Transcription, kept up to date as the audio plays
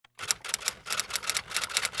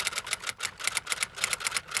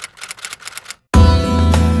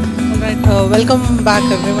Welcome back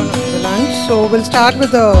everyone to the lunch. So we'll start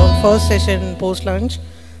with the first session post-lunch.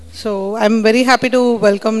 So I'm very happy to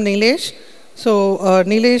welcome Nilesh. So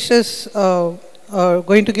Nilesh is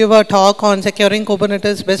going to give a talk on securing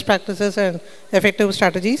Kubernetes best practices and effective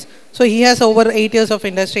strategies. So he has over 8 years of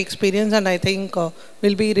industry experience, and I think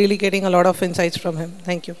we'll be really getting a lot of insights from him.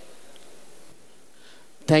 Thank you.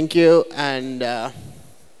 Thank you, and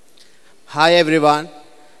hi everyone.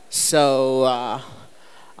 So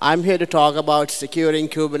I'm here to talk about securing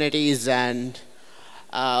Kubernetes and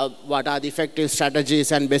what are the effective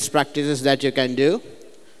strategies and best practices that you can do.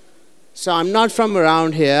 So I'm not from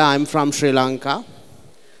around here, I'm from Sri Lanka.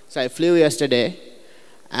 So I flew yesterday,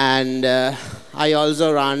 and I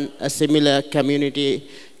also run a similar community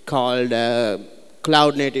called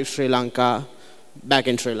Cloud Native Sri Lanka back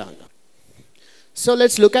in Sri Lanka. So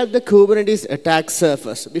let's look at the Kubernetes attack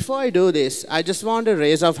surface. Before I do this, I just want a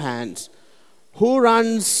raise of hands. Who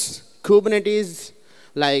runs Kubernetes,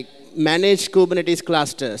 like managed Kubernetes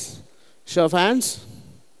clusters? Show of hands?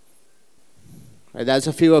 Right, that's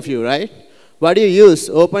a few of you, right? What do you use,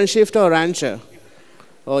 OpenShift or Rancher?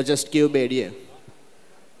 Or just KubeADA?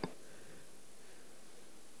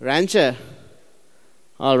 Rancher?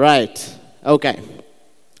 All right, okay.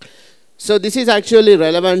 So this is actually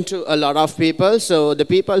relevant to a lot of people. So the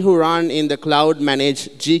people who run in the cloud manage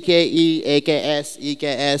GKE, AKS,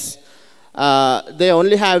 EKS, they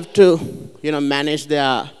only have to manage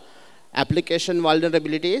their application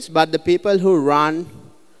vulnerabilities, but the people who run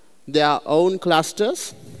their own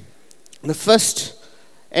clusters, the first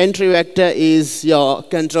entry vector is your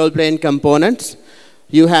control plane components.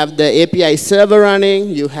 You have the API server running,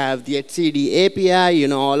 you have the etcd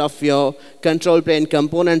API, all of your control plane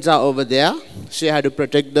components are over there, so you have to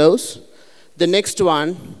protect those. The next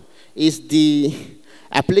one is the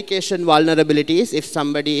application vulnerabilities. If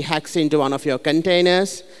somebody hacks into one of your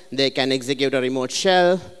containers, they can execute a remote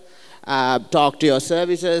shell, talk to your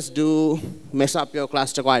services, mess up your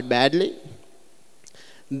cluster quite badly.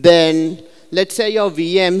 Then let's say your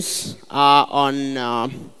VMs are on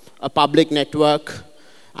a public network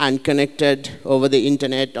and connected over the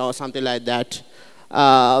internet or something like that.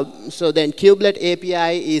 So then Kubelet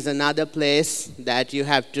API is another place that you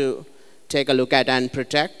have to take a look at and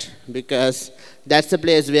protect, because that's the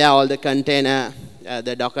place where all the container,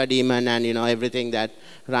 the Docker daemon, and everything that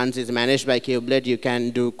runs is managed by Kubelet. You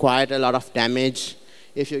can do quite a lot of damage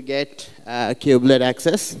if you get Kubelet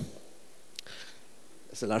access.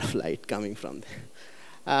 There's a lot of light coming from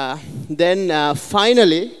there. Then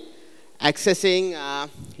finally, accessing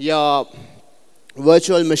your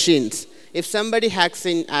virtual machines. If somebody hacks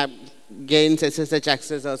in, gains SSH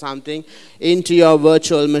access or something into your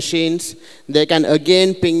virtual machines, they can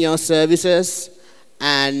again ping your services,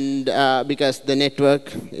 and because the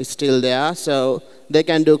network is still there, so they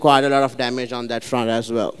can do quite a lot of damage on that front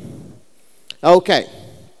as well. Okay.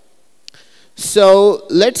 So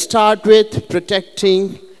let's start with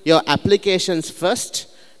protecting your applications first,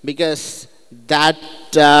 because that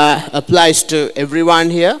applies to everyone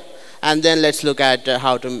here. And then let's look at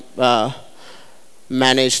how to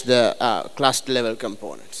manage the cluster level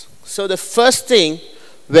components. So the first thing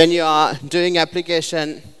when you are doing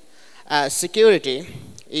application security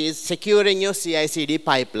is securing your CI/CD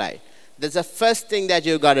pipeline. That's the first thing that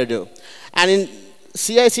you've got to do. And in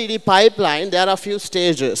CI/CD pipeline, there are a few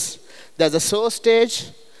stages. There's a source stage,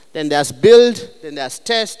 then there's build, then there's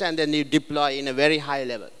test, and then you deploy in a very high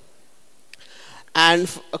level. And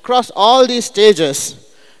across all these stages,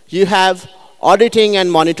 you have auditing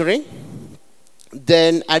and monitoring.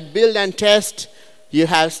 Then at build and test, you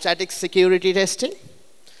have static security testing.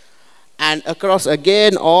 And across,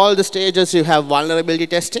 again, all the stages, you have vulnerability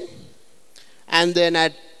testing. And then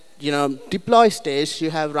at deploy stage, you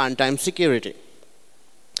have runtime security.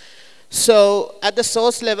 So at the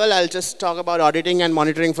source level, I'll just talk about auditing and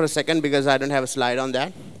monitoring for a second, because I don't have a slide on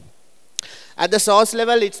that. At the source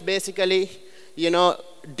level, it's basically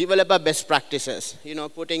developer best practices,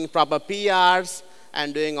 putting proper PRs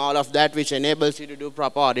and doing all of that, which enables you to do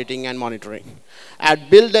proper auditing and monitoring. At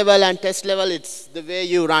build level and test level, it's the way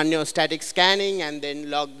you run your static scanning and then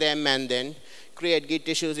log them and then create Git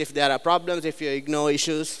issues if there are problems, if you ignore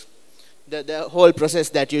issues, the whole process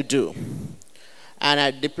that you do. And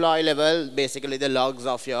at deploy level, basically the logs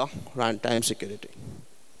of your runtime security.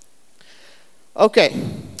 Okay.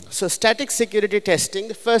 So static security testing,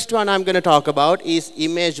 the first one I'm going to talk about is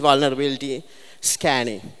image vulnerability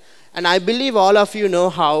scanning. And I believe all of you know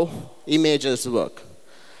how images work.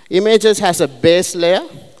 Images has a base layer.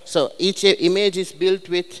 So each image is built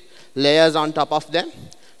with layers on top of them.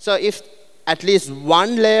 So if at least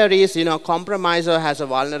one layer is compromised or has a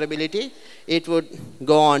vulnerability, it would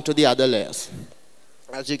go on to the other layers,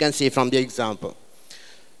 as you can see from the example.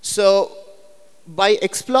 So by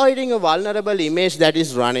exploiting a vulnerable image that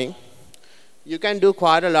is running, you can do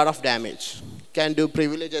quite a lot of damage. You can do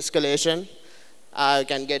privilege escalation, you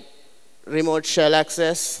can get remote shell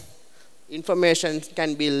access, information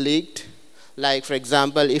can be leaked. Like, for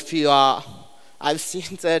example, if you are, I've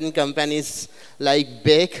seen certain companies like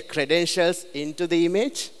bake credentials into the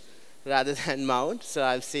image rather than mount, so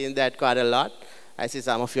I've seen that quite a lot. I see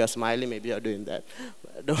some of you are smiling, maybe you're doing that.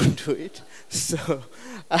 But don't do it. So,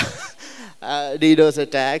 DDoS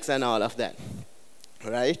attacks and all of that,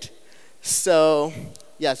 right? So,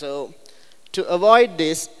 yeah, so to avoid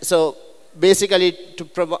this, so basically to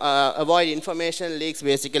avoid information leaks,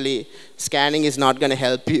 basically scanning is not going to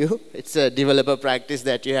help you. It's a developer practice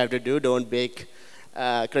that you have to do. Don't bake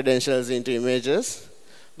credentials into images.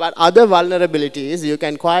 But other vulnerabilities, you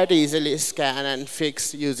can quite easily scan and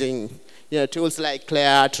fix using tools like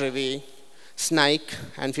Claire, Trivi, Snike,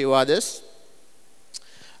 and few others.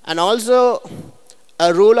 And also,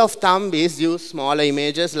 a rule of thumb is use smaller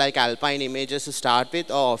images like Alpine images to start with,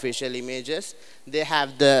 or official images. They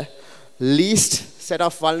have the least set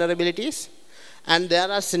of vulnerabilities. And there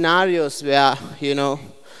are scenarios where,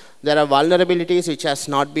 there are vulnerabilities which has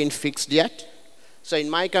not been fixed yet. So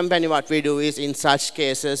in my company, what we do is, in such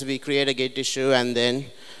cases, we create a Git issue, and then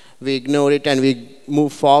we ignore it, and we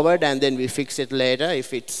move forward, and then we fix it later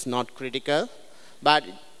if it's not critical. But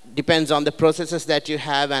depends on the processes that you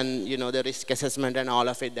have and the risk assessment and all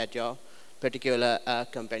of it that your particular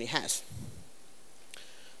company has.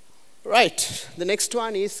 Right, the next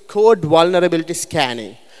one is code vulnerability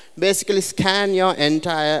scanning. Basically scan your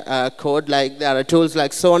entire code. Like there are tools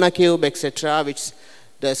like SonarQube, etc., which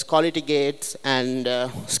does quality gates and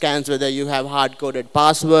scans whether you have hard-coded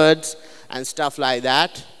passwords and stuff like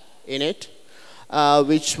that in it,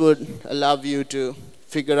 which would allow you to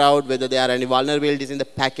figure out whether there are any vulnerabilities in the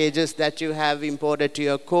packages that you have imported to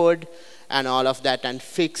your code and all of that, and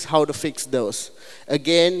fix how to fix those.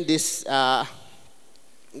 Again, this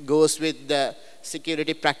goes with the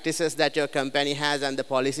security practices that your company has and the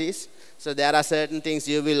policies. So there are certain things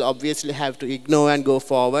you will obviously have to ignore and go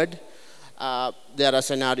forward. There are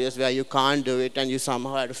scenarios where you can't do it and you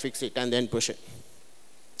somehow have to fix it and then push it.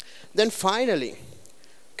 Then finally,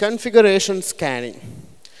 configuration scanning.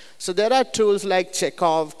 So there are tools like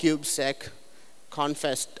Chekhov, KubeSec,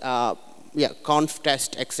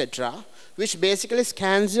 Conftest, etc., which basically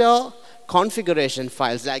scans your configuration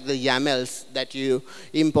files, like the YAMLs that you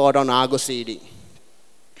import on Argo CD.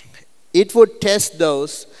 It would test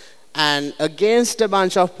those, and against a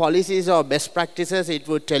bunch of policies or best practices, it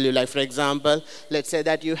would tell you, like, for example, let's say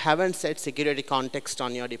that you haven't set security context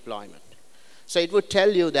on your deployment. So it would tell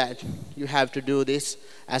you that you have to do this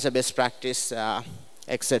as a best practice,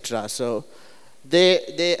 etc. So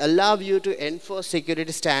they allow you to enforce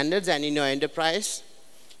security standards, and in your enterprise,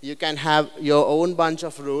 you can have your own bunch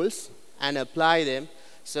of rules and apply them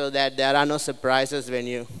so that there are no surprises when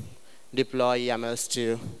you deploy YAMLs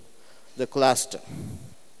to the cluster.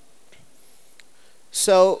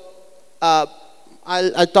 So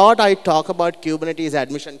I thought I'd talk about Kubernetes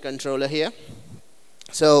admission controller here.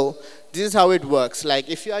 So this is how it works. Like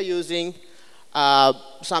if you are using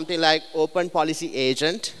something like open policy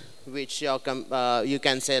agent, which you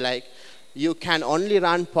can say like you can only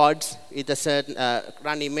run pods with a certain,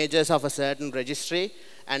 run images of a certain registry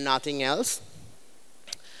and nothing else.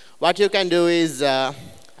 What you can do is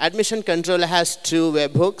admission controller has two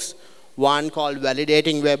webhooks, one called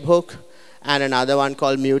validating webhook and another one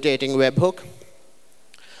called mutating webhook.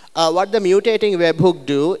 What the mutating webhook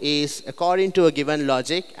do is, according to a given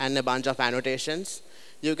logic and a bunch of annotations,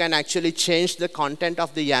 you can actually change the content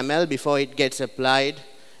of the YAML before it gets applied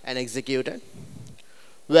and executed.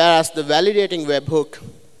 Whereas the validating webhook,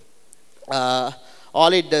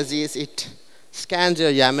 all it does is it scans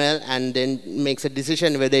your YAML and then makes a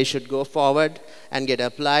decision whether it should go forward and get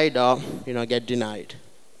applied or get denied,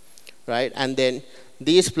 right? And then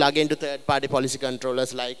these plug into third-party policy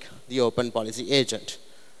controllers like the open policy agent.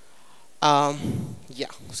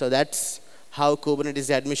 Yeah, so that's how Kubernetes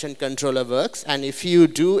admission controller works. And if you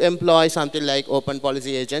do employ something like open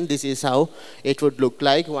policy agent, this is how it would look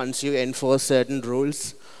like once you enforce certain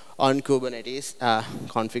rules on Kubernetes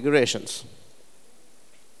configurations.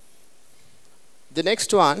 The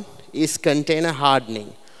next one is container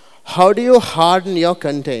hardening. How do you harden your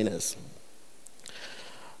containers?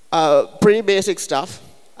 Pretty basic stuff.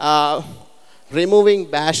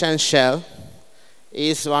 Removing bash and shell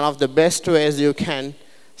is one of the best ways you can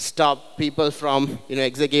stop people from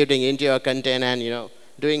executing into your container and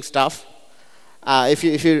doing stuff. If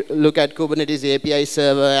you look at Kubernetes API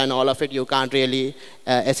server and all of it, you can't really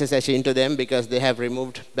SSH into them because they have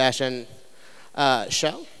removed bash and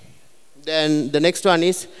shell. Then the next one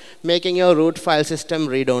is making your root file system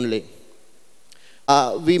read-only.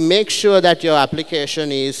 We make sure that your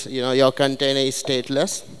application is, your container is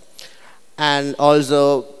stateless. And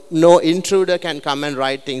also, no intruder can come and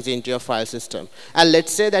write things into your file system. And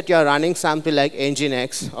let's say that you're running something like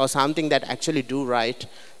Nginx or something that actually do write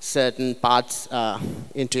certain parts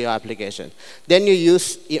into your application. Then you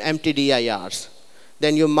use empty DIRs.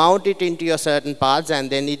 Then you mount it into your certain paths, and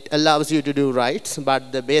then it allows you to do writes,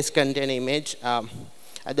 but the base container image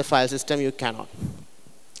at the file system, you cannot.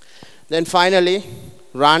 Then finally,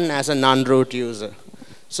 run as a non-root user.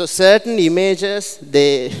 So certain images,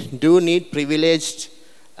 they do need privileged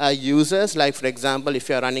users. Like, for example, if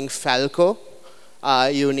you're running Falco,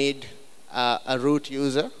 you need a root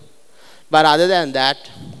user. But other than that,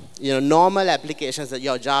 normal applications,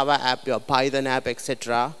 your Java app, your Python app,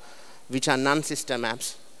 etc., which are non-system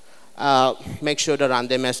apps, make sure to run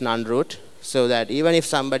them as non-root, so that even if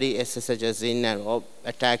somebody SSHs in or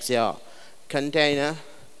attacks your container,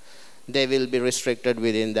 they will be restricted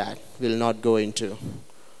within that, will not go into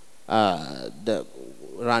the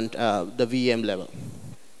VM level.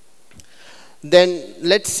 Then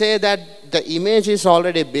let's say that the image is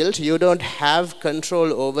already built. You don't have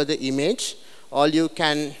control over the image. All you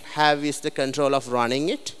can have is the control of running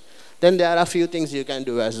it. Then there are a few things you can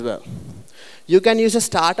do as well. You can use a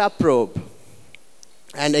startup probe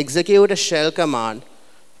and execute a shell command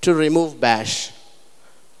to remove bash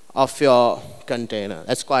of your container.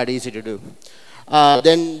 That's quite easy to do.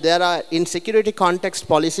 Then there are, in security context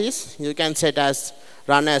policies, you can set as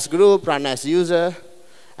run as group, run as user,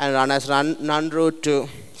 and run as non-root to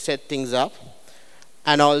set things up.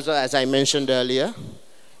 And also, as I mentioned earlier,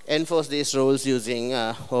 enforce these rules using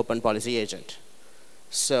open policy agent.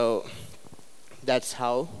 So that's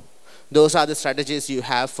how, those are the strategies you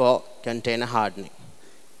have for container hardening.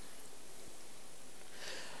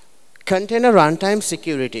 Container runtime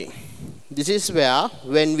security. This is where,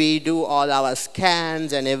 when we do all our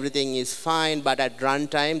scans and everything is fine, but at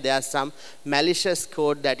runtime, there's some malicious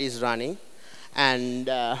code that is running. And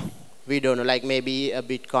we don't know, like maybe a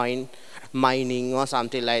Bitcoin mining or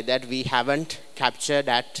something like that. We haven't captured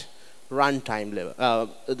at runtime level,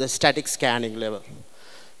 the static scanning level.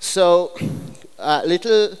 So a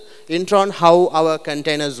little intro on how our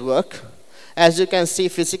containers work. As you can see,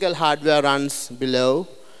 physical hardware runs below.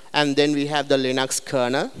 And then we have the Linux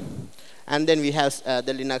kernel. And then we have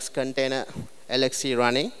the Linux container LXC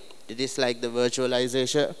running. It is like the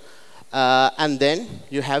virtualization. And then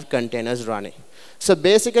you have containers running. So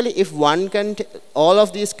basically, if all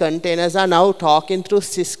of these containers are now talking through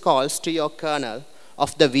syscalls to your kernel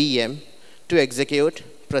of the VM to execute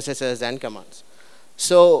processes and commands.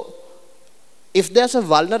 So if there's a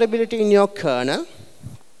vulnerability in your kernel,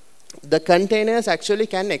 the containers actually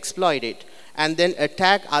can exploit it and then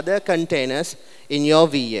attack other containers in your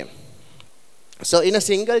VM. So in a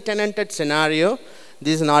single tenanted scenario,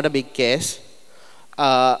 this is not a big case.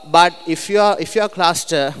 But if your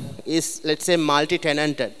cluster is, let's say,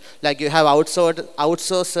 multi-tenanted, like you have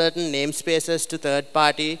outsourced certain namespaces to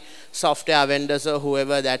third-party software vendors or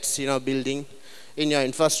whoever that's building in your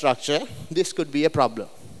infrastructure, this could be a problem.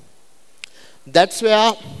 That's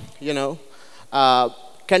where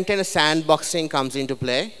container sandboxing comes into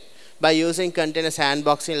play. By using container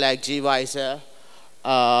sandboxing like gvisor,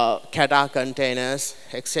 Kata containers,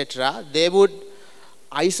 etc., they would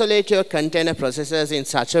isolate your container processes in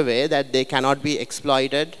such a way that they cannot be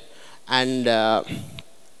exploited and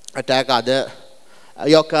attack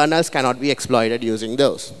your kernels cannot be exploited using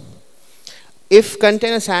those. If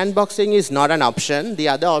container sandboxing is not an option, the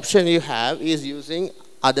other option you have is using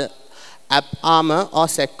other AppArmor or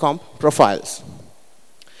seccomp profiles.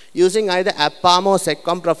 Using either AppArmor or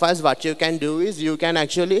seccomp profiles, what you can do is you can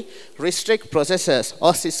actually restrict processes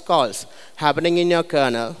or syscalls happening in your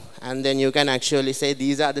kernel, and then you can actually say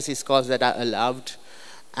these are the syscalls that are allowed,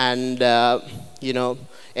 and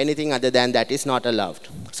anything other than that is not allowed.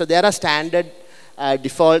 So there are standard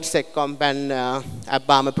default seccomp and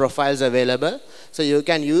AppArmor profiles available, so you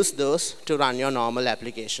can use those to run your normal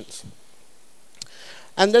applications.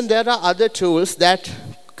 And then there are other tools that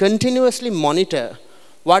continuously monitor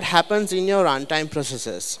what happens in your runtime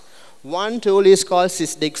processes. One tool is called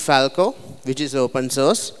Sysdig Falco, which is open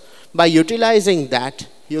source. By utilizing that,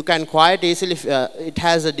 you can quite easily, it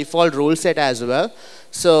has a default rule set as well.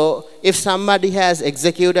 So if somebody has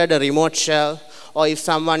executed a remote shell, or if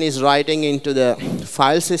someone is writing into the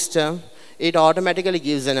file system, it automatically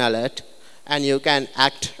gives an alert, and you can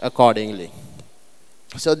act accordingly.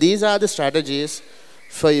 So these are the strategies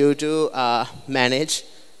for you to manage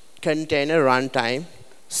container runtime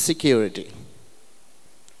security.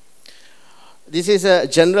 This is a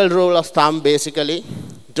general rule of thumb, basically.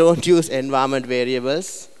 Don't use environment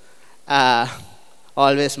variables.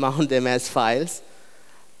 Always mount them as files.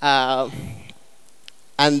 And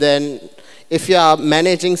then if you are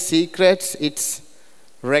managing secrets, it's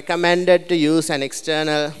recommended to use an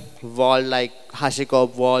external vault like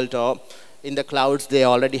HashiCorp Vault, or in the clouds, they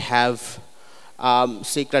already have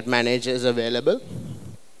secret managers available.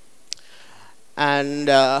 And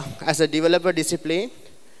as a developer discipline,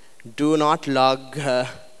 do not log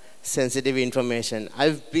sensitive information.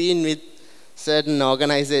 I've been with certain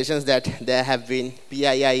organizations that there have been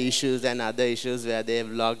PII issues and other issues where they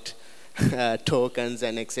have logged tokens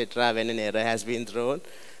and etc. when an error has been thrown.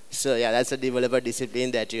 So yeah, that's a developer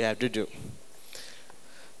discipline that you have to do.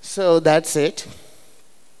 So that's it.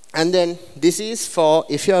 And then this is for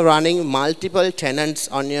if you're running multiple tenants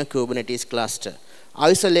on your Kubernetes cluster,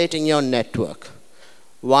 isolating your network.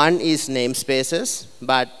 One is namespaces,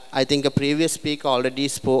 but I think a previous speaker already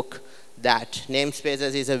spoke that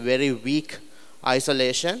namespaces is a very weak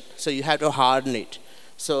isolation, so you have to harden it.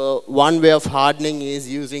 So one way of hardening is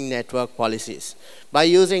using network policies. By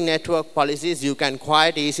using network policies, you can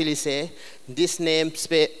quite easily say this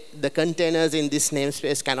namespace, the containers in this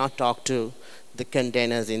namespace cannot talk to the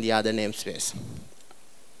containers in the other namespace.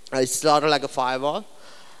 It's sort of like a firewall.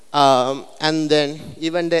 And then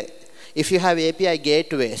even if you have API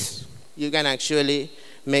gateways, you can actually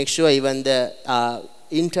make sure even the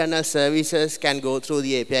internal services can go through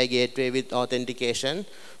the API gateway with authentication.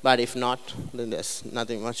 But if not, then there's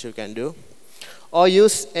nothing much you can do. Or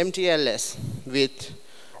use MTLS with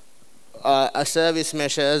a service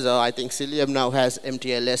measures, or I think Cilium now has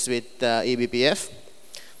MTLS with eBPF.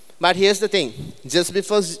 But here's the thing, just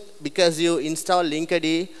because you install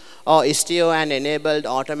Linkerd or Istio and enabled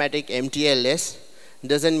automatic MTLS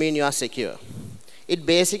doesn't mean you are secure. It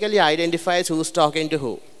basically identifies who's talking to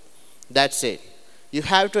who. That's it. You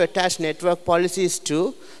have to attach network policies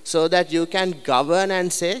too, so that you can govern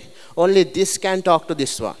and say, only this can talk to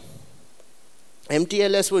this one.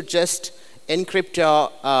 MTLS would just encrypt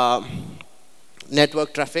your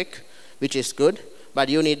network traffic, which is good, but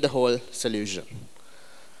you need the whole solution.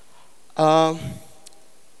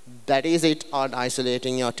 That is it on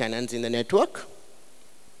isolating your tenants in the network.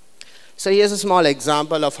 So here's a small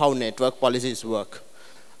example of how network policies work.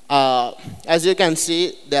 As you can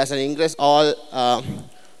see, there's an ingress all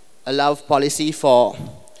allow policy for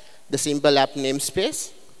the simple app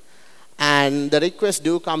namespace. And the requests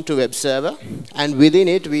do come to web server. And within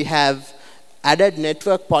it, we have added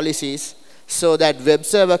network policies so that web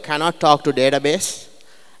server cannot talk to database.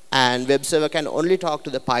 And web server can only talk to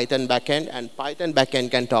the Python backend, and Python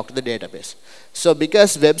backend can talk to the database. So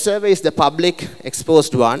because web server is the public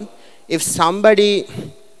exposed one, if somebody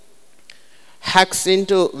hacks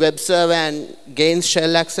into web server and gains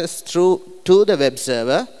shell access to the web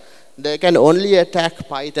server, they can only attack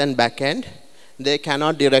Python backend. They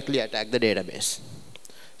cannot directly attack the database.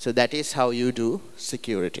 So that is how you do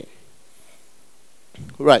security.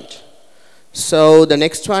 Right. So the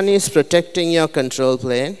next one is protecting your control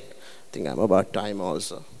plane. I think I'm about time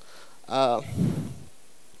also.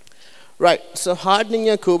 Right, so hardening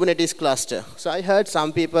your Kubernetes cluster. So I heard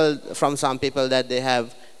from some people that they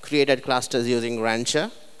have created clusters using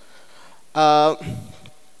Rancher. I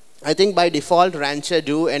think by default, Rancher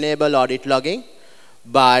do enable audit logging,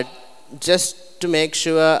 but just to make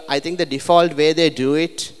sure, I think the default way they do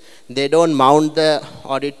it, they don't mount the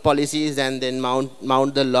audit policies and then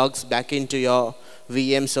mount the logs back into your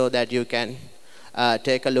VM so that you can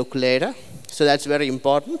take a look later. So that's very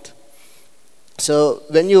important. So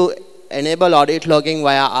when you enable audit logging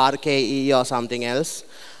via RKE or something else,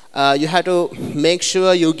 you have to make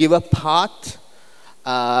sure you give a path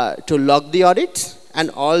to log the audits, and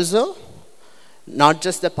also not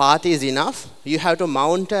just the path is enough, you have to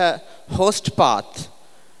mount a host path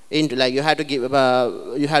into, like you have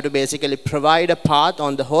to basically provide a path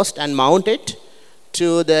on the host and mount it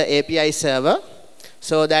to the API server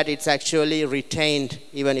so that it's actually retained.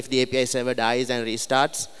 Even if the API server dies and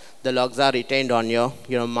restarts, the logs are retained on your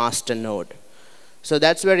master node. So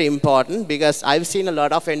that's very important, because I've seen a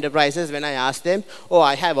lot of enterprises when I ask them, oh,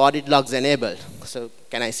 I have audit logs enabled, so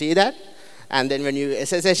can I see that? And then when you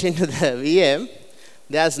SSH into the VM,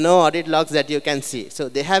 there's no audit logs that you can see. So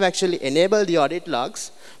they have actually enabled the audit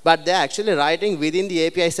logs, but they're actually writing within the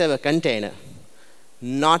API server container,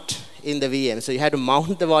 not in the VM. So you have to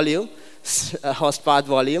mount the volume, host path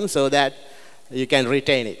volume, so that you can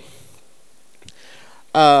retain it.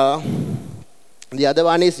 The other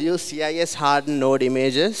one is use CIS hardened node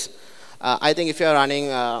images. I think if you're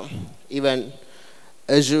running even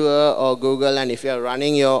Azure or Google, and if you're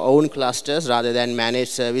running your own clusters rather than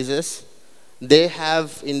managed services, they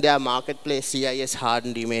have in their marketplace CIS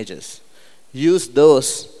hardened images. Use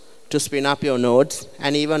those to spin up your nodes,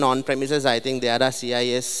 and even on premises, I think there are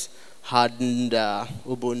CIS hardened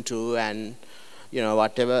Ubuntu and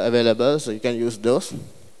whatever available, so you can use those.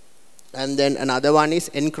 And then another one is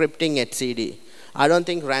encrypting etcd. I don't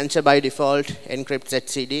think Rancher by default encrypts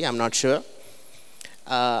etcd, I'm not sure.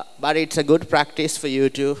 But it's a good practice for you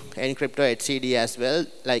to encrypt your etcd as well.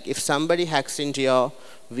 Like if somebody hacks into your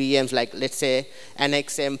VMs, like let's say an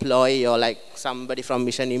ex-employee or like somebody from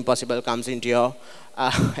Mission Impossible comes into your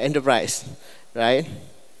enterprise, right?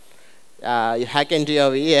 You hack into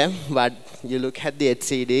your VM, but you look at the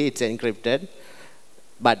etcd, it's encrypted.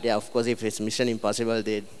 But yeah, of course, if it's Mission Impossible,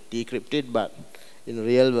 they decrypt it. But in the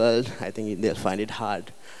real world, I think they'll find it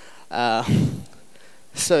hard.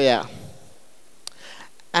 So yeah.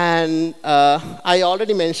 And I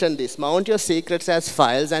already mentioned this. Mount your secrets as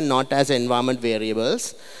files and not as environment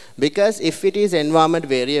variables. Because if it is environment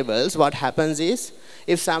variables, what happens is,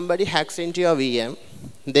 if somebody hacks into your VM,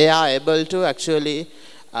 they are able to actually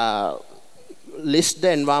list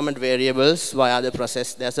the environment variables via the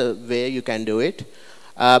process. There's a way you can do it.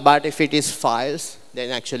 But if it is files,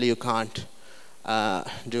 then actually you can't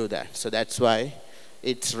do that. So that's why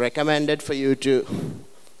it's recommended for you to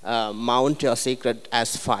mount your secret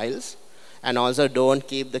as files. And also don't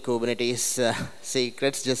keep the Kubernetes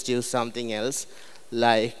secrets, just use something else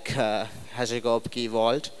like HashiCorp Key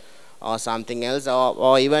Vault or something else,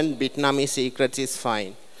 or even Bitnami secrets is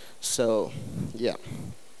fine. So yeah.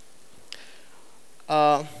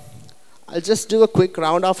 I'll just do a quick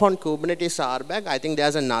round off on Kubernetes RBAC. I think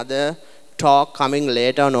there's another talk coming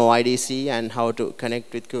later on OIDC and how to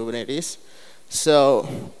connect with Kubernetes.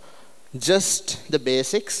 So just the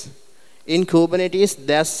basics. In Kubernetes,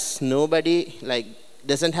 there's nobody,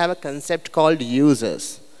 doesn't have a concept called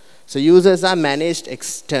users. So users are managed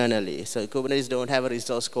externally. So Kubernetes don't have a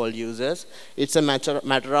resource called users. It's a matter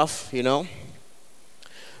of,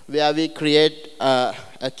 where we create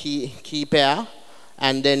a key pair,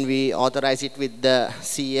 and then we authorize it with the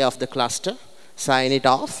CA of the cluster, sign it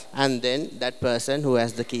off, and then that person who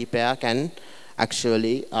has the key pair can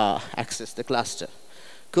actually access the cluster.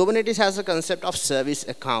 Kubernetes has a concept of service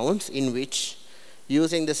accounts, in which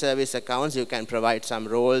using the service accounts you can provide some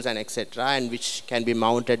roles and etc., and which can be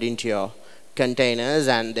mounted into your containers,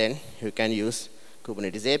 and then you can use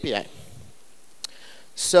Kubernetes API.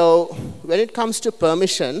 So when it comes to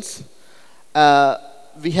permissions,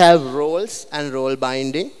 we have roles and role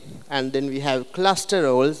binding, and then we have cluster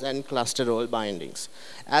roles and cluster role bindings.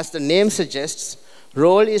 As the name suggests,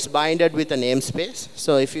 role is binded with a namespace.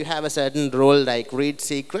 So if you have a certain role like read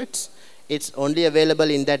secrets, it's only available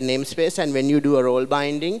in that namespace, and when you do a role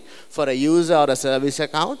binding for a user or a service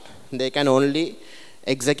account, they can only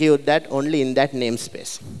execute that only in that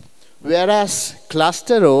namespace. Whereas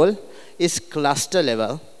cluster role is cluster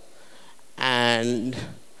level, and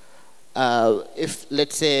if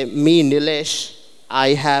let's say me, Nilesh, I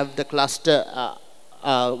have the cluster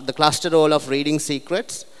role of reading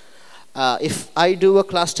secrets. If I do a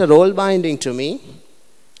cluster role binding to me,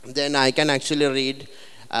 then I can actually read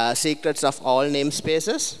secrets of all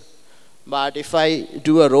namespaces. But if I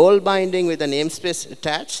do a role binding with a namespace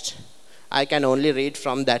attached, I can only read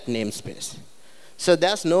from that namespace. So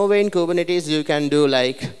there's no way in Kubernetes you can do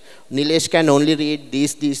like, Nilesh can only read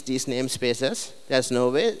these namespaces. There's no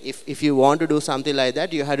way. If you want to do something like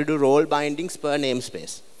that, you have to do role bindings per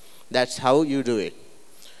namespace. That's how you do it.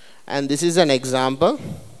 And this is an example.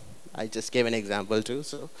 I just gave an example too,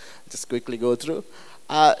 so just quickly go through.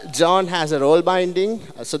 John has a role binding.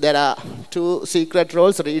 So there are two secret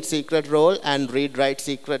roles, read secret role and read write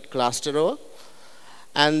secret cluster role.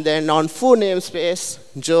 And then on foo namespace,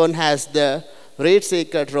 John has the read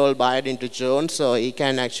secret role bind into John, so he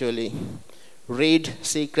can actually read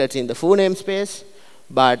secrets in the foo namespace.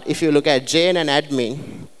 But if you look at Jane and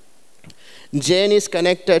admin, Jane is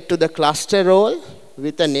connected to the cluster role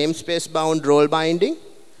with a namespace bound role binding,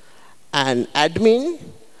 and admin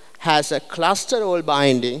has a cluster role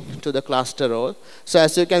binding to the cluster role. So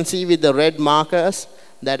as you can see with the red markers,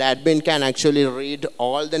 that admin can actually read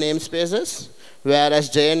all the namespaces, whereas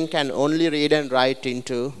Jane can only read and write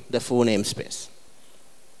into the foo namespace.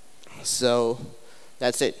 So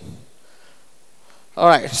that's it. All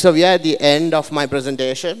right, so we are at the end of my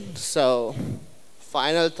presentation. So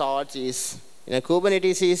final thoughts is,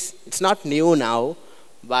 Kubernetes it's not new now,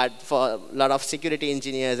 But for a lot of security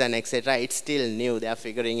engineers and etc., it's still new. They are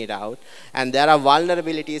figuring it out. And there are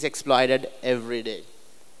vulnerabilities exploited every day.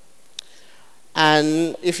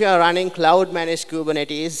 And if you are running cloud-managed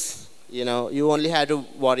Kubernetes, you only have to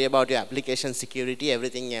worry about your application security.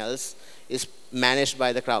 Everything else is managed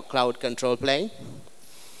by the cloud control plane.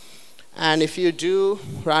 And if you do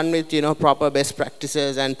run with proper best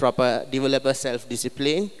practices and proper developer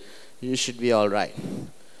self-discipline, you should be all right.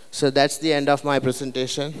 So that's the end of my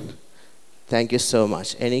presentation. Thank you so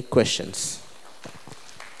much. Any questions?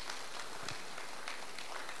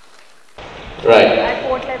 Right. At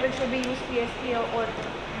what level should we use PSP or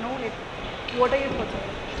like, what are your thoughts on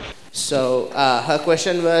it? So her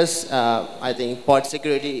question was, I think, pod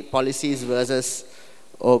security policies versus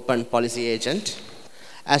open policy agent.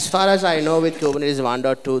 As far as I know, with Kubernetes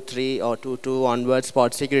 1.23 or 2.2 onwards,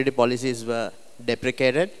 pod security policies were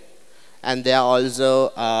deprecated. And they are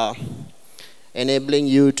also enabling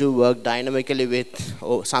you to work dynamically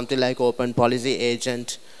with something like open policy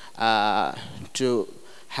agent to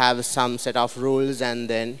have some set of rules and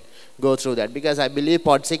then go through that. Because I believe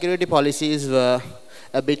pod security policies were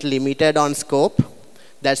a bit limited on scope.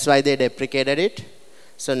 That's why they deprecated it.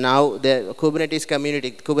 So now the Kubernetes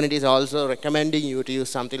community, Kubernetes also recommending you to use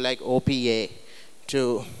something like OPA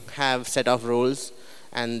to have set of rules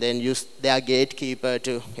and then use their gatekeeper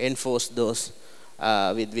to enforce those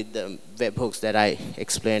with the webhooks that I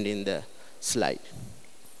explained in the slide.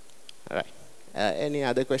 All right. Any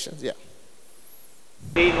other questions? Yeah.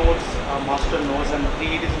 3 nodes, master nodes, and 3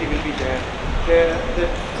 EDC will be there. The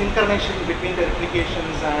synchronization between the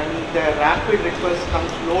replications and the rapid request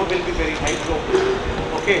comes load will be very high. So,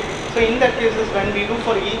 okay. So in that cases, when we do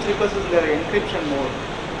for each request in the encryption mode,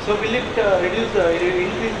 so will it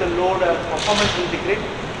increase the load? Performance will be great.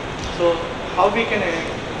 So how we can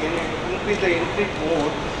increase the encrypt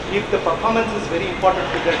mode if the performance is very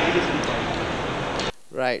important to the EDC?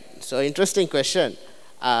 Right. So interesting question.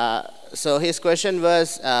 So his question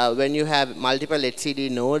was when you have multiple HCD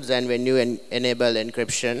nodes and when you enable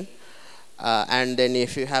encryption, and then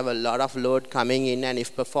if you have a lot of load coming in and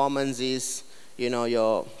if performance is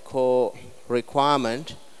your core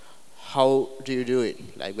requirement, how do you do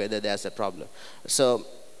it? Like whether there's a problem. So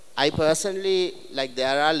I personally, like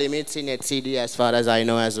there are limits in HCD as far as I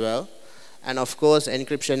know as well. And of course,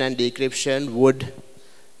 encryption and decryption would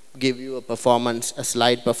give you a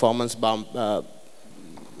slight performance bump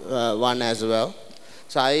one as well.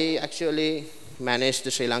 So I actually managed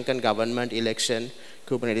the Sri Lankan government election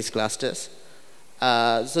Kubernetes clusters.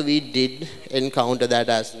 So we did encounter that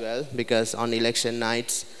as well because on election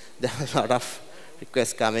nights, there are a lot of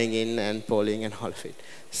requests coming in and polling and all of it.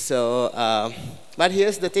 So, but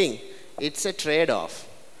here's the thing, it's a trade-off.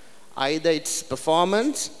 Either it's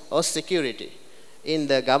performance or security. In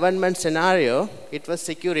the government scenario, it was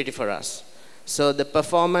security for us. So the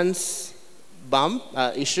performance bump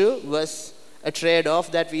issue was a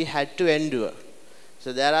trade-off that we had to endure.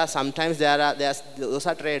 So there are sometimes those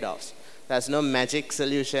are trade-offs. There's no magic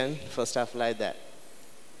solution for stuff like that.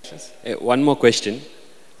 One more question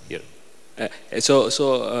here. So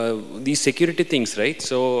these security things, right?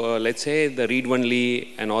 So let's say the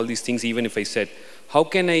read-only and all these things, even if I said, how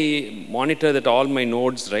can I monitor that all my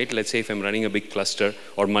nodes, right? Let's say if I'm running a big cluster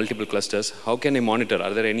or multiple clusters, how can I monitor?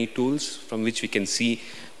 Are there any tools from which we can see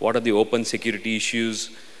what are the open security issues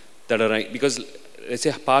that are, right? Because let's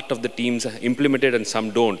say part of the teams are implemented and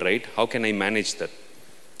some don't, right? How can I manage that?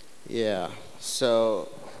 Yeah, so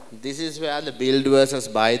this is where the build versus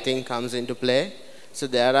buy thing comes into play. So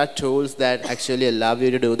there are tools that actually allow you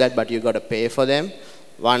to do that, but you got to pay for them.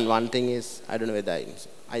 One thing is, I don't know whether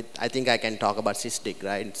I think I can talk about SysDig,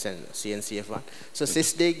 right? It's a CNCF1. So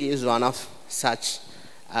SysDig is one of such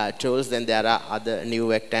tools. Then there are other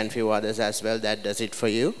NuVector and few others as well that does it for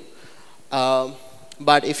you.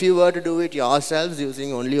 But if you were to do it yourselves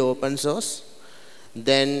using only open source,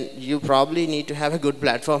 then you probably need to have a good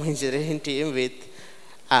platform engineering team with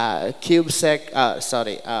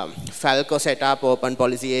Falco setup, open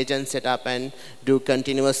policy agent setup, and do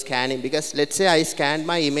continuous scanning. Because let's say I scanned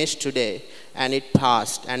my image today, and it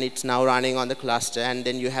passed, and it's now running on the cluster, and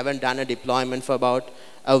then you haven't done a deployment for about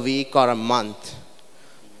a week or a month.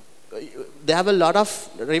 They have a lot of,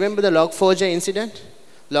 remember the Log4j incident?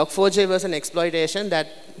 Log4j was an exploitation that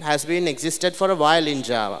has been existed for a while in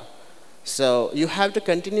Java. So you have to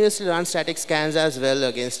continuously run static scans as well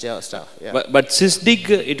against your stuff. Yeah. But SysDig,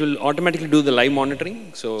 it will automatically do the live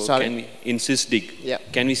monitoring. So Sorry? can we, in SysDig, yeah,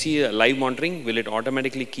 can we see live monitoring? Will it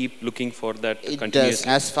automatically keep looking for that it continuously? does.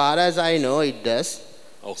 As far as I know, it does.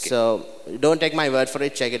 Okay. So don't take my word for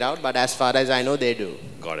it, check it out. But as far as I know, they do.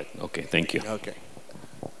 Got it. Okay, thank you. Okay.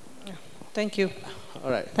 Thank you.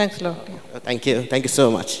 All right. Thanks a lot. Thank you. Thank you so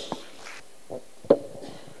much.